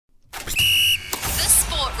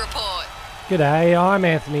G'day, I'm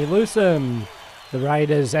Anthony Lewsome. The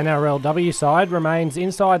Raiders NRLW side remains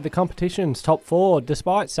inside the competition's top four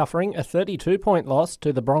despite suffering a 32-point loss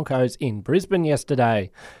to the Broncos in Brisbane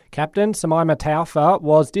yesterday. Captain Simaima Taufa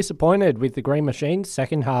was disappointed with the Green Machine's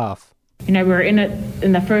second half. We were in it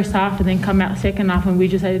in the first half and then come out second half and we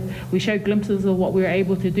showed glimpses of what we were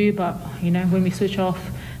able to do, but when we switch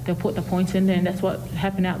off, they'll put the points in there, and that's what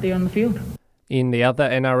happened out there on the field. In the other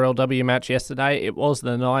NRLW match yesterday, it was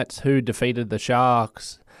the Knights who defeated the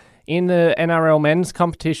Sharks. In the NRL men's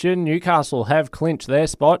competition, Newcastle have clinched their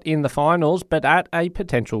spot in the finals, but at a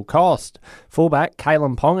potential cost. Fullback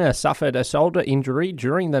Kalen Ponga suffered a shoulder injury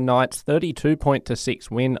during the Knights' 32-6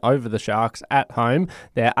 win over the Sharks at home,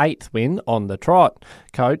 their 8th win on the trot.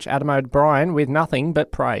 Coach Adam O'Brien with nothing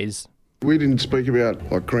but praise. We didn't speak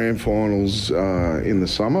about grand finals in the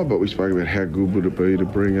summer, but we spoke about how good would it be to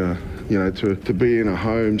bring to be in a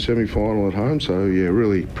home semi-final at home. So yeah,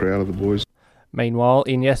 really proud of the boys. Meanwhile,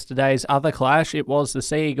 in yesterday's other clash, it was the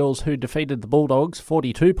Sea Eagles who defeated the Bulldogs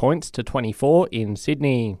 42-24 in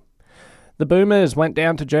Sydney. The Boomers went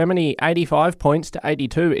down to Germany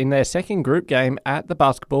 85-82 in their second group game at the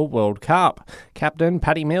Basketball World Cup. Captain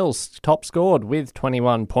Paddy Mills top scored with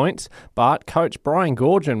 21 points, but coach Brian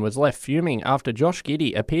Goorjian was left fuming after Josh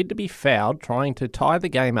Giddey appeared to be fouled trying to tie the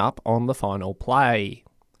game up on the final play.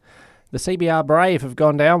 The CBR Brave have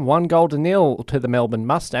gone down 1-0 to the Melbourne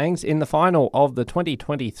Mustangs in the final of the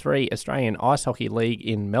 2023 Australian Ice Hockey League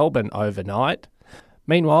in Melbourne overnight.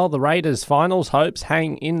 Meanwhile, the Raiders' finals hopes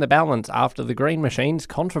hang in the balance after the Green Machine's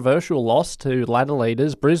controversial loss to ladder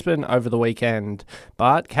leaders Brisbane over the weekend.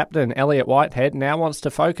 But Captain Elliott Whitehead now wants to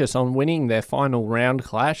focus on winning their final round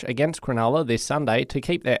clash against Cronulla this Sunday to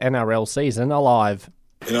keep their NRL season alive.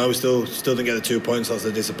 We still didn't get the 2 points. That's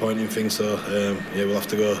the disappointing thing. So, we'll have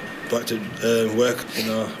to go back to work.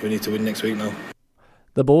 We need to win next week now.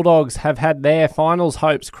 The Bulldogs have had their finals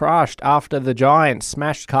hopes crushed after the Giants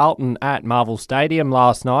smashed Carlton at Marvel Stadium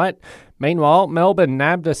last night. Meanwhile, Melbourne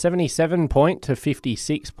nabbed a 77-point to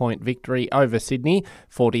 56-point victory over Sydney.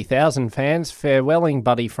 40,000 fans farewelling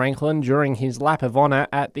Buddy Franklin during his lap of honour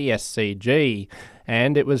at the SCG.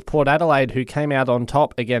 And it was Port Adelaide who came out on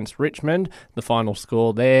top against Richmond. The final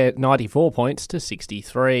score there, 94 points to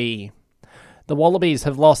 63. The Wallabies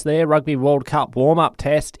have lost their Rugby World Cup warm-up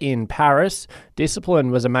test in Paris. Discipline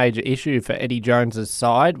was a major issue for Eddie Jones's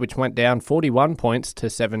side, which went down 41 points to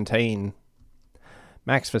 17.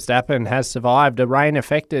 Max Verstappen has survived a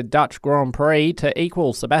rain-affected Dutch Grand Prix to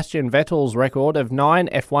equal Sebastian Vettel's record of 9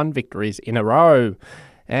 F1 victories in a row.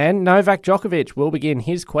 And Novak Djokovic will begin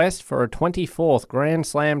his quest for a 24th Grand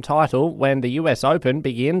Slam title when the US Open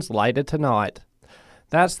begins later tonight.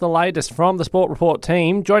 That's the latest from the Sport Report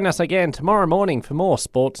team. Join us again tomorrow morning for more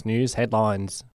sports news headlines.